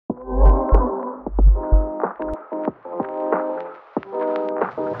Hello,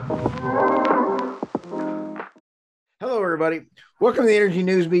 everybody. Welcome to the Energy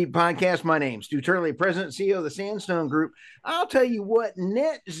News Beat podcast. My name's Stuart Turley, President and CEO of the Sandstone Group. I'll tell you what,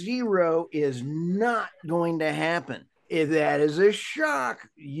 net zero is not going to happen. If that is a shock,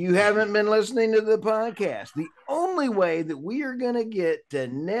 you haven't been listening to the podcast. The only way that we are going to get to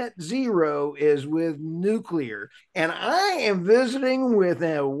net zero is with nuclear. And I am visiting with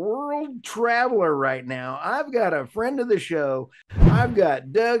a world traveler right now. I've got a friend of the show. I've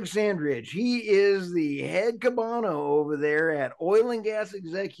got Doug Sandridge. He is the head cabano over there at Oil and Gas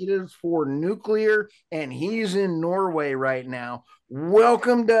Executives for Nuclear, and he's in Norway right now.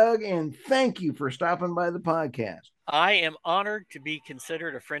 Welcome, Doug, and thank you for stopping by the podcast. I am honored to be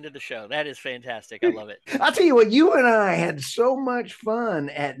considered a friend of the show. That is fantastic. I love it. I'll tell you what, you and I had so much fun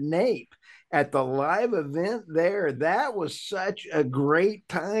at NAPE at the live event there. That was such a great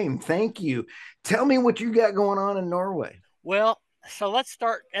time. Thank you. Tell me what you got going on in Norway. Well, so let's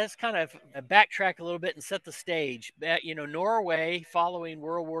start as kind of backtrack a little bit and set the stage. Norway following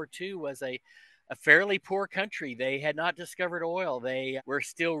World War II was a fairly poor country. They had not discovered oil. They were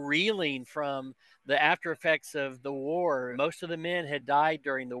still reeling from the after effects of the war. Most of the men had died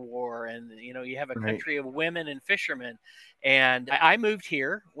during the war. And, you have a country of women and fishermen. And I moved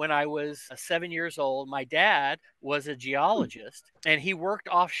here when I was 7 years old. My dad was a geologist, and he worked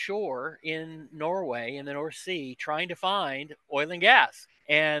offshore in Norway in the North Sea trying to find oil and gas.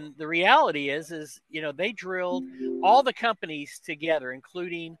 And the reality is they drilled all the companies together,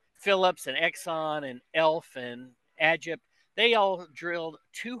 including Phillips and Exxon and Elf and Egypt. They all drilled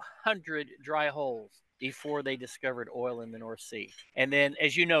 200 dry holes before they discovered oil in the North Sea. And then,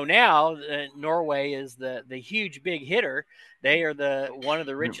 as you know now, Norway is the huge big hitter. They are one of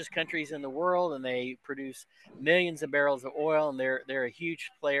the richest countries in the world, and they produce millions of barrels of oil, and they're a huge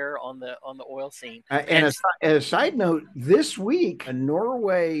player on the oil scene. And a side note, this week,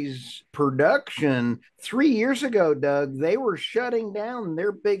 Norway's production 3 years ago, Doug, they were shutting down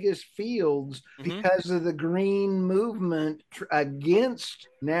their biggest fields because of the green movement against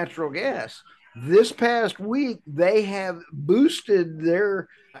natural gas. This past week, they have boosted their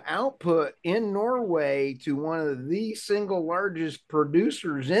output in Norway to one of the single largest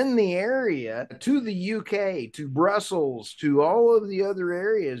producers in the area, to the UK, to Brussels, to all of the other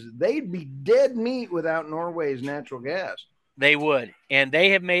areas. They'd be dead meat without Norway's natural gas. They would. And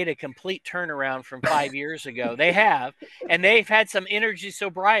they have made a complete turnaround from 5 years ago. They have. And they've had some energy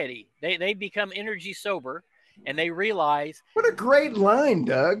sobriety. They've become energy sober. And they realize... What a great line,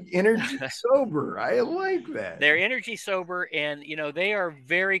 Doug. Energy sober. I like that. They're energy sober, and, they are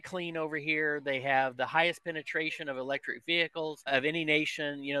very clean over here. They have the highest penetration of electric vehicles of any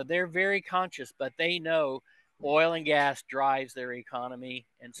nation. They're very conscious, but they know oil and gas drives their economy,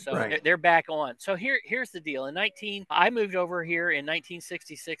 and so they're back on. So here's the deal. I moved over here in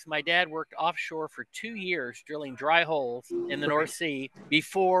 1966. My dad worked offshore for 2 years drilling dry holes in the North Sea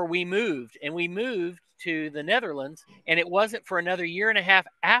before we moved, and we moved to the Netherlands, and it wasn't for another year and a half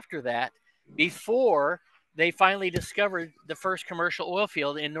after that before they finally discovered the first commercial oil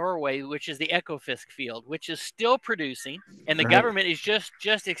field in Norway, which is the Ekofisk field, which is still producing. And the government is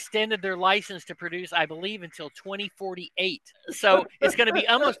just extended their license to produce, I believe, until 2048. So it's going to be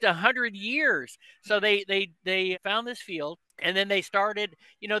almost 100 years. So they found this field. And then they started,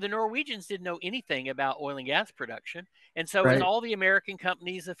 the Norwegians didn't know anything about oil and gas production. And so it was all the American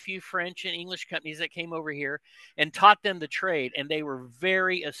companies, a few French and English companies that came over here and taught them the trade. And they were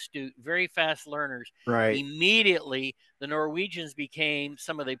very astute, very fast learners. Immediately, the Norwegians became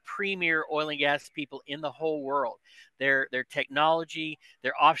some of the premier oil and gas people in the whole world. Their technology,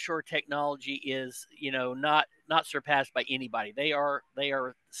 their offshore technology is, not surpassed by anybody. They are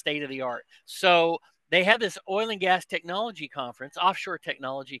state of the art. So they have this oil and gas technology conference, offshore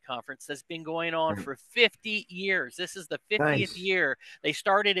technology conference, that's been going on for 50 years. This is the 50th year. They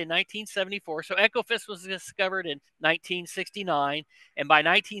started in 1974. So Ekofisk was discovered in 1969. And by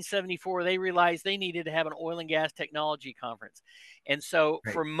 1974, they realized they needed to have an oil and gas technology conference. And so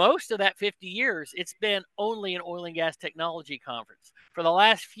for most of that 50 years, it's been only an oil and gas technology conference. For the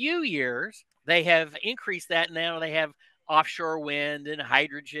last few years, they have increased that, and now they have offshore wind and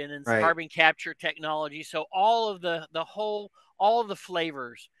hydrogen and carbon capture technology. So all of the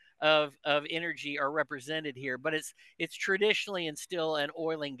flavors of energy are represented here, but it's traditionally and still an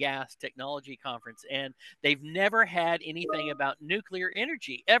oil and gas technology conference. And they've never had anything about nuclear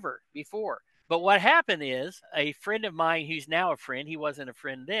energy ever before. But what happened is a friend of mine who's now a friend, he wasn't a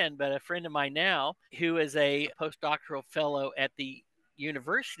friend then, but a friend of mine now, who is a postdoctoral fellow at the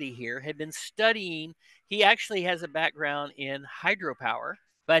university here, had been studying. He actually has a background in hydropower,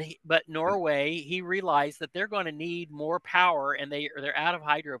 But Norway, he realized that they're going to need more power, and they're out of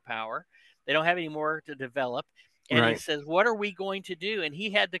hydropower. They don't have any more to develop. And he says, what are we going to do? And he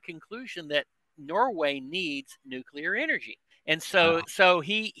had the conclusion that Norway needs nuclear energy. And so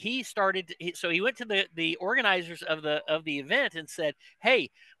he started. So he went to the organizers of the event and said, "Hey,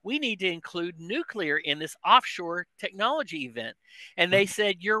 we need to include nuclear in this offshore technology event." And they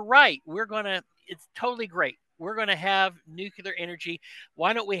said, "You're right. It's totally great. We're going to have nuclear energy.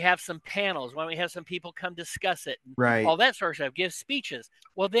 Why don't we have some panels? Why don't we have some people come discuss it? And all that sort of stuff. Give speeches."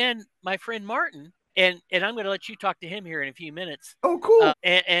 Well, then my friend Martin. And I'm going to let you talk to him here in a few minutes. Oh, cool.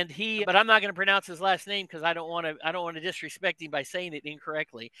 But I'm not going to pronounce his last name because I don't want to disrespect him by saying it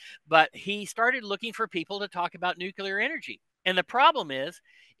incorrectly. But he started looking for people to talk about nuclear energy. And the problem is,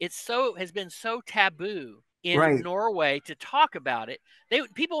 has been so taboo in Norway to talk about it.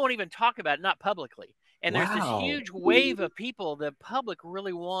 People won't even talk about it, not publicly. And there's this huge wave of people the public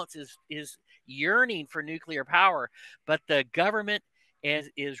really wants is yearning for nuclear power, but the government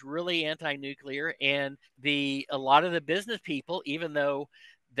is really anti-nuclear, and a lot of the business people, even though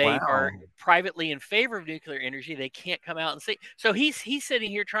they are privately in favor of nuclear energy, they can't come out and say. So he's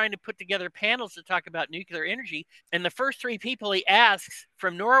sitting here trying to put together panels to talk about nuclear energy, and the first three people he asks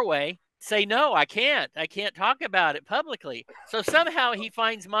from Norway say, "No, I can't talk about it publicly." So somehow he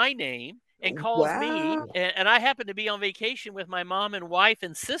finds my name and calls me, and I happen to be on vacation with my mom and wife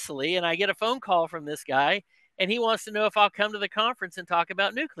in Sicily, and I get a phone call from this guy, and he wants to know if I'll come to the conference and talk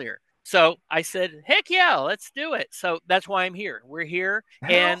about nuclear. So I said, "Heck yeah, let's do it." So that's why I'm here. We're here.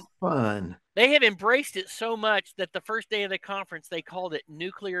 And fun. They have embraced it so much that the first day of the conference, they called it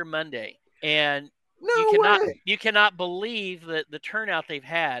Nuclear Monday. And you cannot believe the turnout they've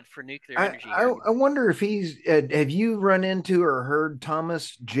had for nuclear energy. I wonder if have you run into or heard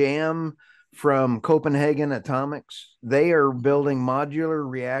Thomas Jam from Copenhagen Atomics? They are building modular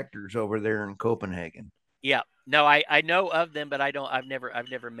reactors over there in Copenhagen. Yeah. No, I know of them, but I've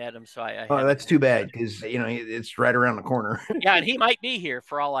never met them. So that's too bad, because it's right around the corner. Yeah, and he might be here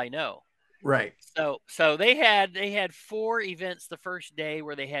for all I know. Right. So they had 4 events the first day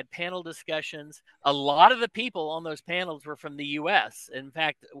where they had panel discussions. A lot of the people on those panels were from the U.S. In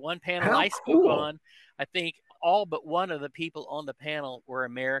fact, one panel I spoke on, I think all but one of the people on the panel were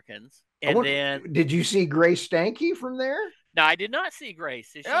Americans. And then, did you see Grace Stanke from there? No, I did not see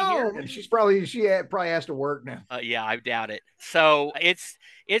Grace. Is she here? She probably has to work now. Yeah, I doubt it. So it's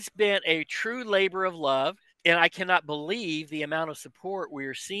been a true labor of love. And I cannot believe the amount of support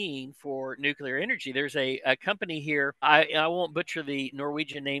we're seeing for nuclear energy. There's a company here. I won't butcher the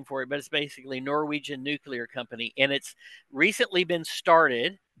Norwegian name for it, but it's basically Norwegian Nuclear Company. And it's recently been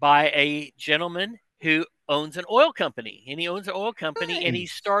started by a gentleman who owns an oil company. And he owns an oil company, and he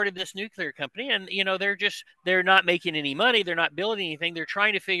started this nuclear company. And, they're not making any money. They're not building anything. They're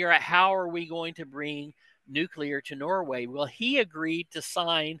trying to figure out, how are we going to bring nuclear to Norway? Well, he agreed to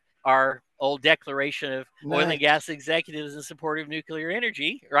sign our old declaration of oil and gas executives in support of nuclear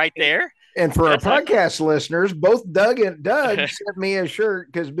energy right there. And for our podcast listeners, both Doug sent me a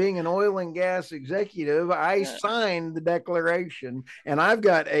shirt, because being an oil and gas executive, I signed the declaration, and I've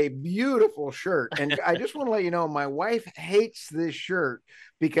got a beautiful shirt. And I just want to let you know, my wife hates this shirt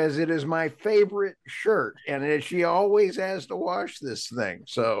because it is my favorite shirt, and she always has to wash this thing.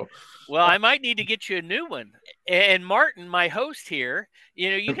 So, well, I might need to get you a new one. And Martin, my host here,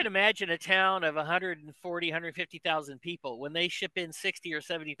 you can imagine a town of 140, 150,000 people. When they ship in 60 or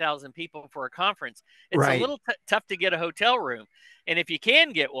 70,000 people for a conference, it's a little tough to get a hotel room. And if you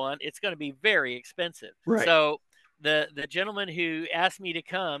can get one, it's going to be very expensive. Right. So the gentleman who asked me to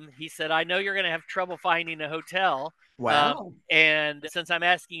come, he said, "I know you're going to have trouble finding a hotel. Wow. And since I'm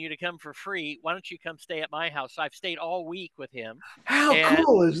asking you to come for free, why don't you come stay at my house?" So I've stayed all week with him. How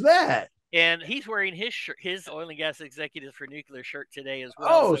cool is that? And he's wearing his shirt, his oil and gas executives for nuclear shirt today as well.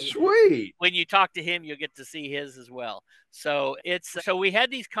 Oh, so sweet! When you talk to him, you'll get to see his as well. So we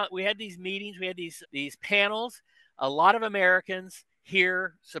had these meetings, we had these panels. A lot of Americans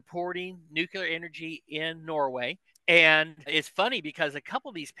here supporting nuclear energy in Norway. And it's funny because a couple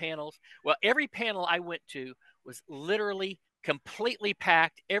of these panels, every panel I went to was literally completely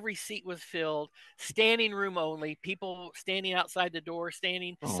packed. Every seat was filled, standing room only, people standing outside the door,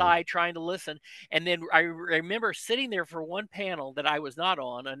 standing aside, trying to listen. And then I remember sitting there for one panel that I was not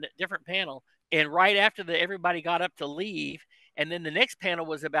on, a different panel. And right after everybody got up to leave. And then the next panel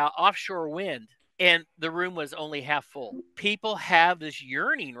was about offshore wind. And the room was only half full. People have this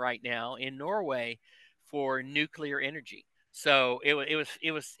yearning right now in Norway for nuclear energy. So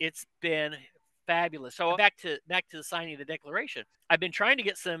it's been fabulous. So back to the signing of the declaration. I've been trying to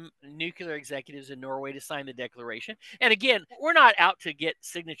get some nuclear executives in Norway to sign the declaration. And again, we're not out to get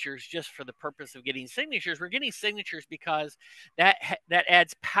signatures just for the purpose of getting signatures. We're getting signatures because that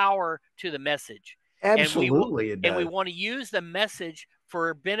adds power to the message. Absolutely, it And we does. want to use the message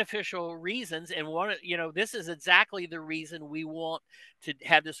for beneficial reasons, and this is exactly the reason we want to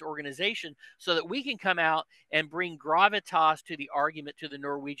have this organization, so that we can come out and bring gravitas to the argument to the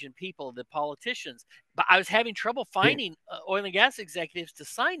Norwegian people, the politicians. But I was having trouble finding oil and gas executives to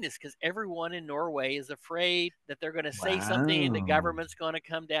sign this, because everyone in Norway is afraid that they're going to say something and the Wow. government's going to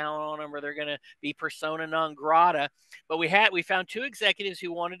come down on them, or they're going to be persona non grata. But we found 2 executives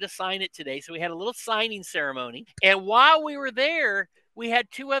who wanted to sign it today, so we had a little signing ceremony. And while we were there, we had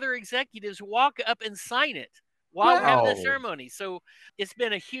 2 other executives walk up and sign it while we're having the Wow. ceremony. So it's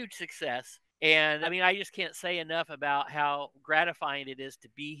been a huge success. And I mean, I just can't say enough about how gratifying it is to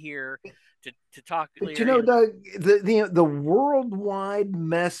be here to talk But clear. Doug, the worldwide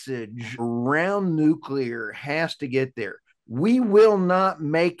message around nuclear has to get there. We will not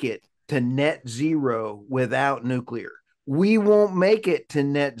make it to net zero without nuclear. We won't make it to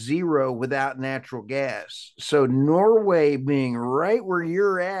net zero without natural gas. So Norway being right where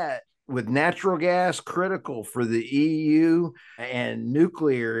you're at, with natural gas critical for the EU, and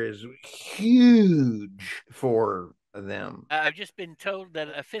nuclear is huge for them. I've just been told that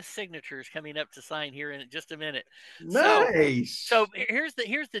a 5th signature is coming up to sign here in just a minute. So Nice. here's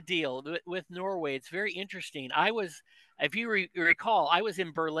the deal with Norway. It's very interesting. If you recall, I was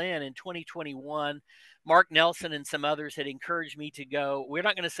in Berlin in 2021. Mark Nelson and some others had encouraged me to go. We're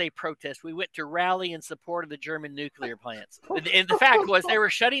not going to say protest. We went to rally in support of the German nuclear plants. And the fact was, they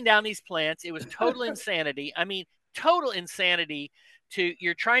were shutting down these plants. It was total insanity. I mean, total insanity.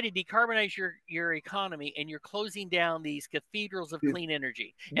 You're trying to decarbonize your economy, and you're closing down these cathedrals of clean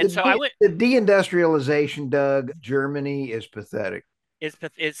energy. And so I went. The deindustrialization, Doug, Germany is pathetic.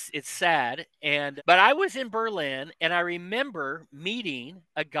 It's sad. But I was in Berlin, and I remember meeting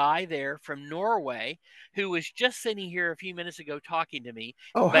a guy there from Norway who was just sitting here a few minutes ago talking to me.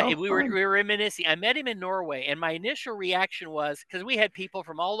 Oh, But how we fun. were reminiscing. I met him in Norway, and my initial reaction was, because we had people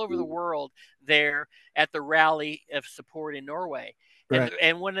from all over the world there at the rally of support in Norway. Right.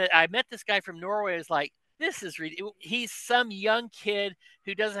 And when I met this guy from Norway, I was like, he's some young kid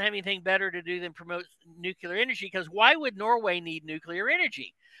who doesn't have anything better to do than promote nuclear energy, because why would Norway need nuclear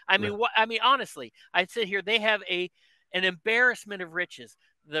energy? I mean, honestly, I'd sit here. They have an embarrassment of riches.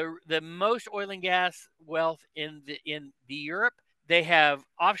 The most oil and gas wealth in the Europe. They have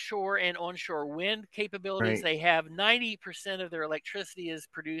offshore and onshore wind capabilities. Right. They have 90% of their electricity is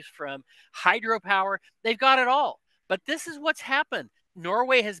produced from hydropower. They've got it all. But this is what's happened.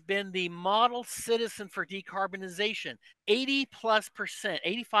 Norway has been the model citizen for decarbonization. 80 plus percent,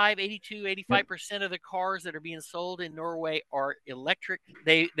 85, 82, Yep. 85% of the cars that are being sold in Norway are electric.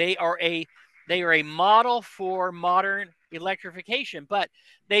 They are a model for modern electrification, but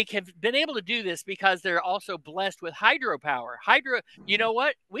they have been able to do this because they're also blessed with hydropower. You know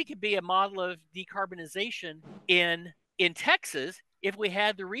what? We could be a model of decarbonization in Texas if we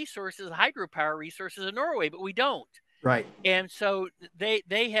had the resources, hydropower resources in Norway, but we don't. Right. And so they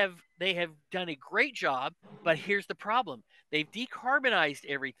have done a great job, but here's the problem. They've decarbonized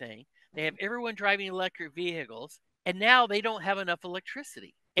everything. They have everyone driving electric vehicles, and now they don't have enough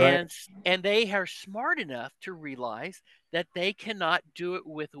electricity. Right. And they are smart enough to realize that they cannot do it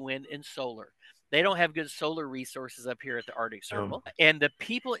with wind and solar. They don't have good solar resources up here at the Arctic Circle. And the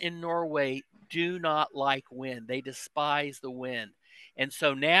people in Norway do not like wind. They despise the wind. And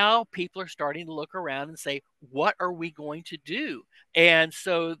so now people are starting to look around and say, what are we going to do? And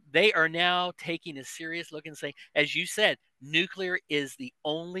so they are now taking a serious look and saying, as you said, nuclear is the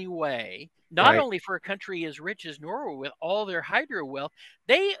only way, not only for a country as rich as Norway with all their hydro wealth,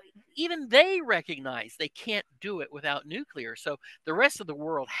 they recognize they can't do it without nuclear. So the rest of the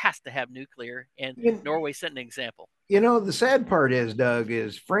world has to have nuclear, and Norway set an example. The sad part is, Doug,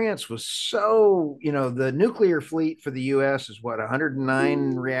 is France was the nuclear fleet for the U.S. is what,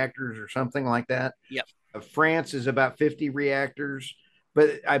 109 reactors or something like that. Yep. France is about 50 reactors,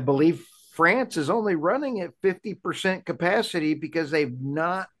 but I believe France is only running at 50% capacity because they've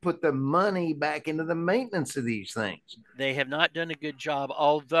not put the money back into the maintenance of these things. They have not done a good job,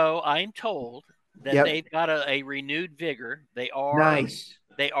 although I'm told that they've got a renewed vigor. They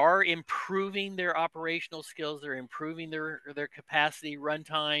are improving their operational skills. They're improving their capacity run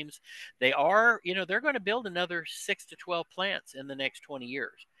times. They're going to build another 6 to 12 plants in the next 20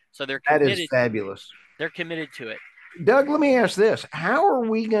 years. So they're committed. That is fabulous. They're committed to it. Doug, let me ask this. How are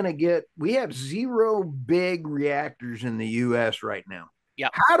we going to we have 0 big reactors in the U.S. right now.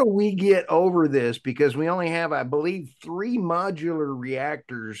 Yep. How do we get over this? Because we only have, I believe, 3 modular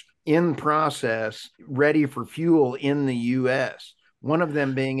reactors in process ready for fuel in the U.S., one of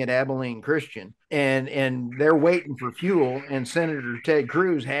them being at Abilene Christian. And they're waiting for fuel, and Senator Ted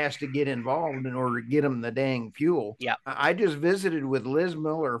Cruz has to get involved in order to get them the dang fuel. Yep. I just visited with Liz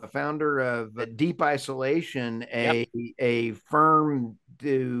Miller, founder of Deep Isolation, Yep. a firm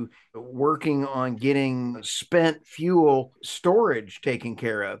to working on getting spent fuel storage taken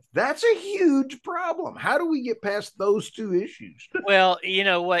care of. That's a huge problem. How do we get past those two issues? Well, you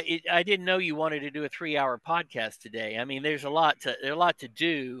know what? I didn't know you wanted to do a 3-hour podcast today. I mean, there's a lot to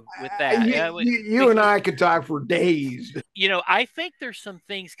do with that. You and I could talk for days. You know, I think there's some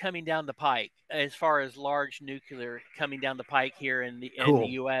things coming down the pike as far as large nuclear coming down the pike here in the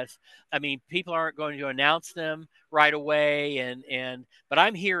U.S. I mean, people aren't going to announce them right away, but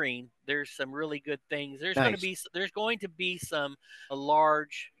I'm hearing there's some really good things. There's going to be some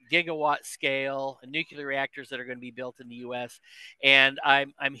large gigawatt scale nuclear reactors that are going to be built in the U.S. And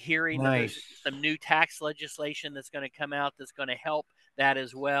I'm hearing that there's some new tax legislation that's going to come out that's going to help that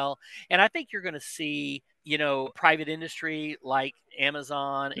as well. And I think you're going to see, you know, private industry like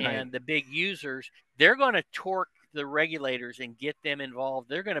Amazon and the big users, they're going to torque the regulators and get them involved.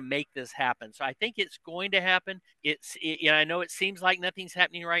 They're going to make this happen. So I think it's going to happen. I know it seems like nothing's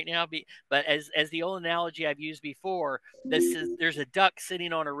happening right now, but as the old analogy I've used before, there's a duck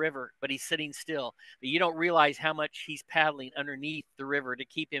sitting on a river, but he's sitting still. But you don't realize how much he's paddling underneath the river to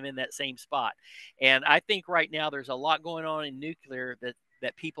keep him in that same spot. And I think right now there's a lot going on in nuclear that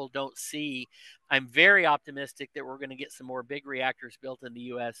people don't see. I'm very optimistic that we're going to get some more big reactors built in the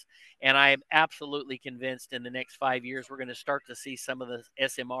U.S. And I am absolutely convinced in the next 5 years, we're going to start to see some of the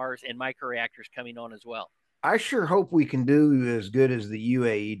SMRs and microreactors coming on as well. I sure hope we can do as good as the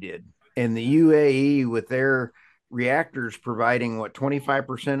UAE did. And the UAE, with their reactors providing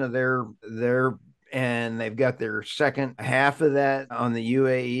 25% of their and they've got their second half of that on the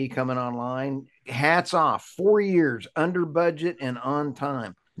UAE coming online. Hats off. 4 years under budget and on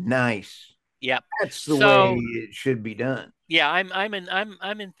time. Nice. Yep. That's the way it should be done. Yeah,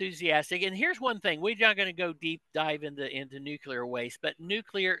 I'm enthusiastic. And here's one thing: we're not going to go deep dive into nuclear waste, but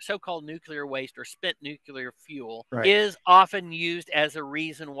so-called nuclear waste or spent nuclear fuel is often used as a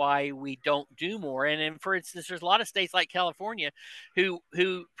reason why we don't do more. And for instance, there's a lot of states like California who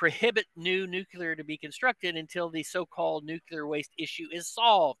prohibit new nuclear to be constructed until the so-called nuclear waste issue is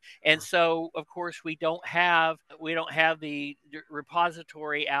solved. And so, of course, we don't have the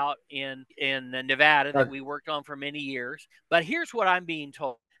repository out in Nevada that we worked on for many years. But here's what I'm being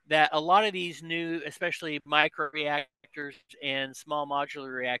told, that a lot of these new, especially micro reactors and small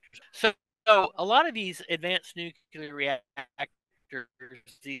modular reactors, so a lot of these advanced nuclear reactors,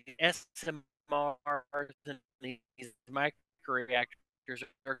 the SMRs and these micro reactors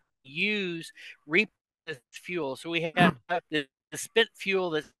are use repurposed fuel. So we have the spent fuel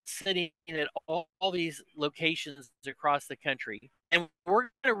that's sitting at all these locations across the country, and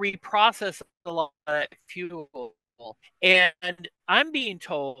we're going to reprocess a lot of that fuel. And I'm being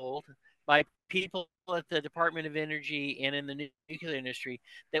told by people at the Department of Energy and in the nuclear industry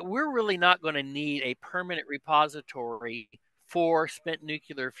that we're really not going to need a permanent repository for spent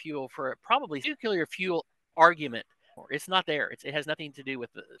nuclear fuel for probably nuclear fuel argument. It's not there. It has nothing to do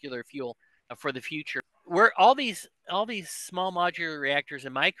with the nuclear fuel for the future. Where all these small modular reactors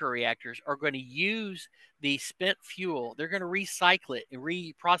and micro reactors are going to use the spent fuel. They're going to recycle it and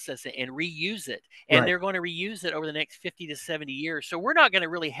reprocess it and reuse it. And they're going to reuse it over the next 50 to 70 years. So we're not going to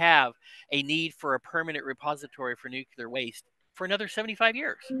really have a need for a permanent repository for nuclear waste for another 75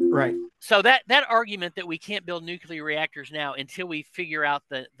 years. Right. So that argument that we can't build nuclear reactors now until we figure out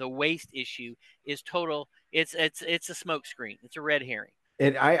the waste issue is total. It's a smokescreen. It's a red herring.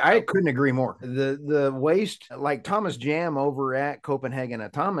 I couldn't agree more. The waste, like Thomas Jam over at Copenhagen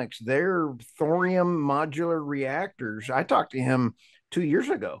Atomics, their thorium modular reactors, I talked to him 2 years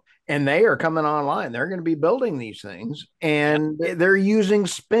ago, and they are coming online. They're going to be building these things, and they're using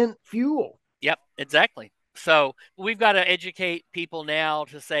spent fuel. Yep, exactly. So we've got to educate people now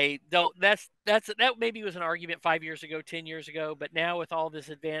to say, don't, that maybe was an argument 5 years ago, 10 years ago, but now with all this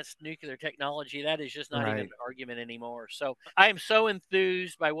advanced nuclear technology, that is just not even an argument anymore. So I am so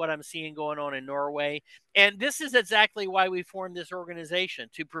enthused by what I'm seeing going on in Norway. And this is exactly why we formed this organization,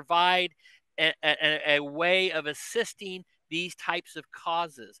 to provide a way of assisting these types of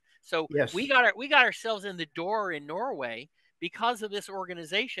causes. So we got ourselves in the door in Norway because of this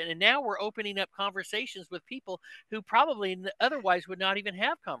organization. And now we're opening up conversations with people who probably otherwise would not even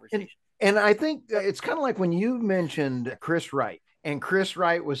have conversations. And I think it's kind of like when you mentioned Chris Wright. And Chris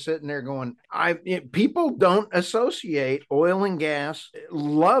Wright was sitting there going, people don't associate oil and gas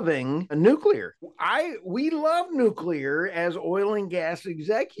loving nuclear. We love nuclear as oil and gas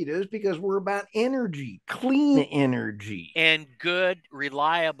executives because we're about energy, clean energy. And good,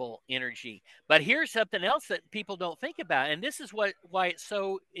 reliable energy. But here's something else that people don't think about, and this is why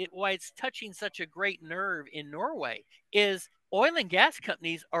it's touching such a great nerve in Norway is oil and gas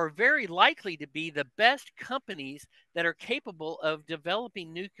companies are very likely to be the best companies that are capable of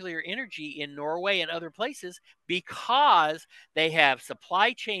developing nuclear energy in Norway and other places because they have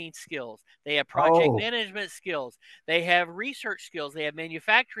supply chain skills, they have project management skills, they have research skills, they have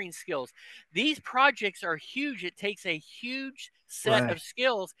manufacturing skills. These projects are huge. It takes a huge set of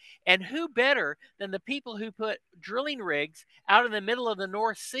skills. And who better than the people who put drilling rigs out in the middle of the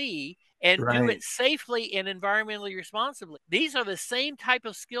North Sea and do it safely and environmentally responsibly? These are the same type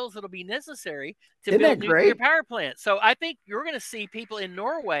of skills that'll be necessary to build nuclear power plants. So I think you're going to see people in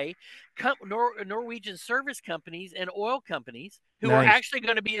Norway, Norwegian service companies and oil companies who are actually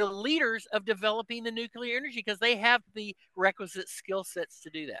going to be the leaders of developing the nuclear energy because they have the requisite skill sets to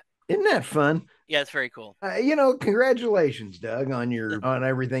do that. Isn't that fun? Yeah, it's very cool. Congratulations, Doug, on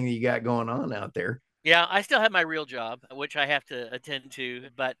everything that you got going on out there. Yeah, I still have my real job, which I have to attend to,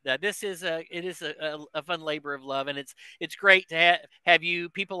 but this is a fun labor of love, and it's great to have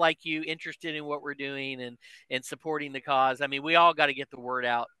people like you interested in what we're doing and supporting the cause. I mean, we all got to get the word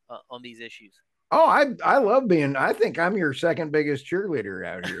out on these issues. Oh, I love I think I'm your second biggest chearleader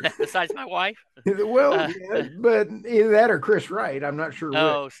out here. Besides my wife? Well, yeah, but either that or Chris Wright. I'm not sure.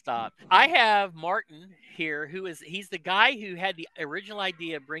 Oh, stop. I have Martin here, he's the guy who had the original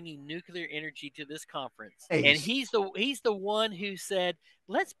idea of bringing nuclear energy to this conference. And he's the one who said,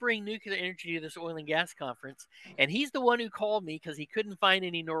 let's bring nuclear energy to this oil and gas conference. And he's the one who called me because he couldn't find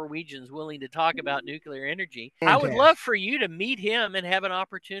any Norwegians willing to talk about nuclear energy. Fantastic. I would love for you to meet him and have an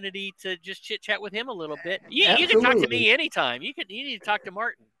opportunity to just chit chat with him a little bit. You can talk to me anytime. You need to talk to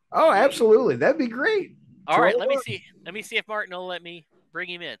Martin. Oh, absolutely. That'd be great. All right, let me see if Martin will let me bring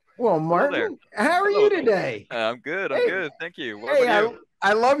him in. Well, Martin, how are you today? I'm good. I'm good. Thank you. What about you?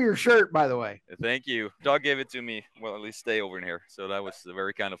 I love your shirt, by the way. Thank you. Doug gave it to me. Well, at least stay over in here. So that was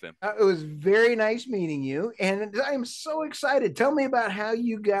very kind of him. It was very nice meeting you. And I'm so excited. Tell me about how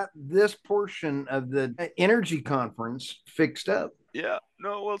you got this portion of the energy conference fixed up. Yeah,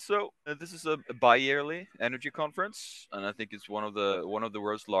 no, well, so this is a bi-yearly energy conference, and I think it's one of the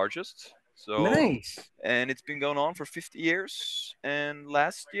world's largest. So nice. And it's been going on for 50 years. And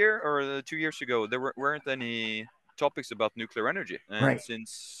last year or 2 years ago, there weren't any topics about nuclear energy. And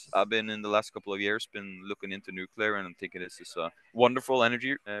since I've been in the last couple of years been looking into nuclear, and I'm thinking this is a wonderful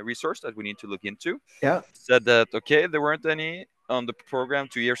energy resource that we need to look into. Yeah. Said that okay, there weren't any on the program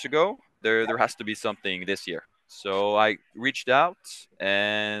 2 years ago. There has to be something this year. So I reached out,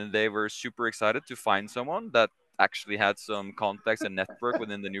 and they were super excited to find someone that actually had some contacts and network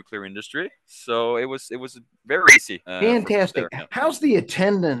within the nuclear industry. So it was very easy. Fantastic. How's the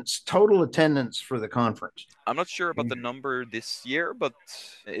total attendance for the conference? I'm not sure about the number this year, but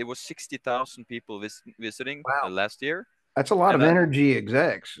it was 60,000 people visiting last year. That's a lot of energy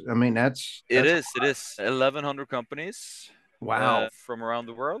execs. I mean, it is 1,100 companies. Wow. From around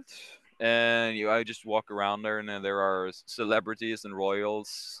the world. And I just walk around there, and there are celebrities and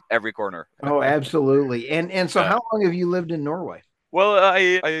royals every corner. Oh, absolutely. And so, how long have you lived in Norway? Well,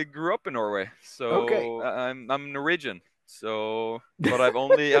 I grew up in Norway, so I'm Norwegian. So, but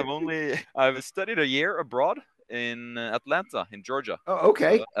I've studied a year abroad in Atlanta, in Georgia. Oh,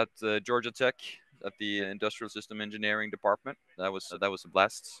 okay. So at Georgia Tech, at the Industrial System Engineering department. That was a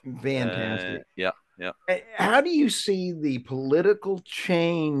blast. Fantastic. Yeah. How do you see the political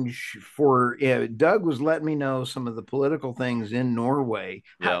change for Doug was letting me know some of the political things in Norway.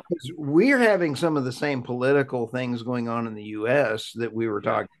 Yeah. We're having some of the same political things going on in the U.S. that we were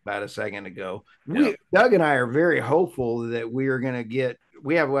talking about a second ago. Doug and I are very hopeful that we are going to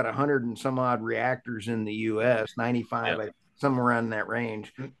we have 100 and some odd reactors in the U.S., 95, somewhere around that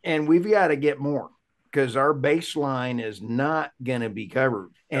range. And we've got to get more because our baseline is not going to be covered.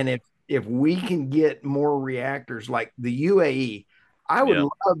 And if we can get more reactors like the UAE, I would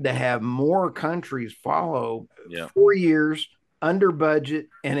love to have more countries follow 4 years under budget,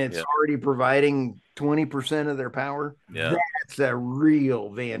 and it's already providing 20% of their power. Yeah. That's a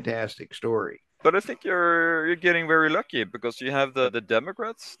real fantastic story. But I think you're getting very lucky because you have the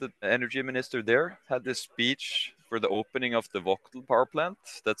Democrats, the energy minister there had this speech for the opening of the Vogtle power plant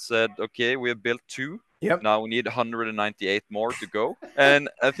that said, okay, we have built 2. Yep. Now we need 198 more to go. And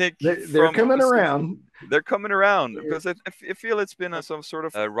I think they're coming around. They're coming around because I feel it's been some sort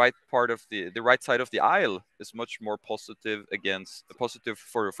of right part of the right side of the aisle is much more positive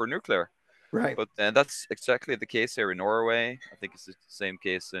for nuclear. Right. But that's exactly the case here in Norway. I think it's the same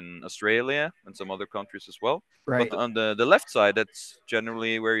case in Australia and some other countries as well. Right. But on the left side, that's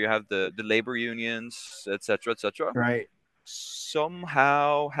generally where you have the labor unions, etc., etc. Right.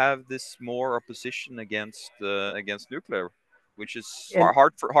 Somehow have this more opposition against nuclear, which is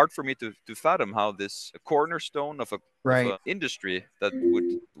hard for me to fathom how this cornerstone of a industry that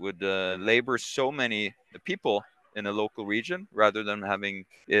would labor so many people in a local region rather than having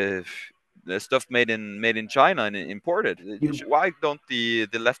the stuff made in China and imported. Why don't the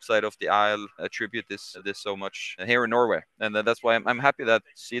left side of the aisle attribute this so much here in Norway? And that's why I'm happy to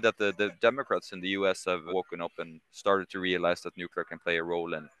see that the Democrats in the U.S. have woken up and started to realize that nuclear can play a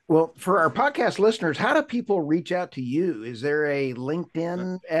role in. Well, for our podcast listeners, how do people reach out to you? Is there a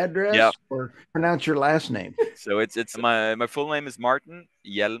LinkedIn address or pronounce your last name? So it's my full name is Martin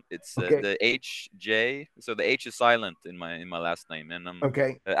Hjelmeland. It's the HJ. So the H is silent in my last name, and I'm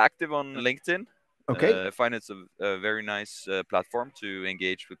active on LinkedIn. I find it's a very nice platform to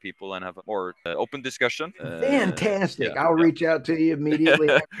engage with people and have a more open discussion. Fantastic. I'll reach out to you immediately.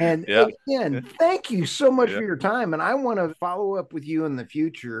 And again, thank you so much for your time. And I want to follow up with you in the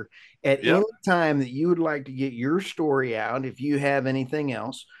future at any time that you would like to get your story out. If you have anything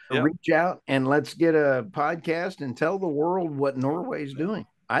else, reach out and let's get a podcast and tell the world what Norway's doing.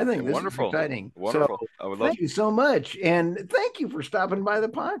 I think this is exciting. Wonderful. So, thank you so much. And thank you for stopping by the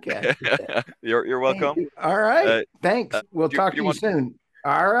podcast. You're welcome. All right. Thanks. We'll talk to you soon.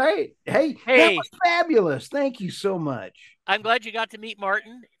 All right. Hey, that was fabulous. Thank you so much. I'm glad you got to meet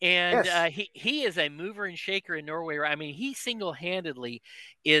Martin. And he is a mover and shaker in Norway. I mean, he single-handedly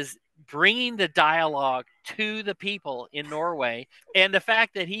is bringing the dialogue to the people in Norway. And the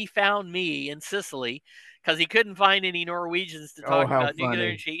fact that he found me in Sicily because he couldn't find any Norwegians to talk about nuclear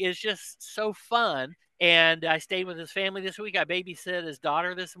energy is just so fun. And I stayed with his family this week. I babysat his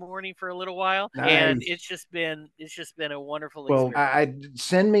daughter this morning for a little while, and it's just been a wonderful experience. Well,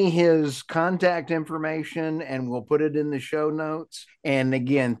 send me his contact information, and we'll put it in the show notes. And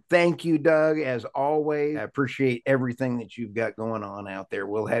again, thank you, Doug. As always, I appreciate everything that you've got going on out there.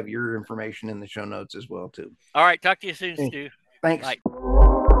 We'll have your information in the show notes as well, too. All right, talk to you soon, Stu. Thanks. Bye.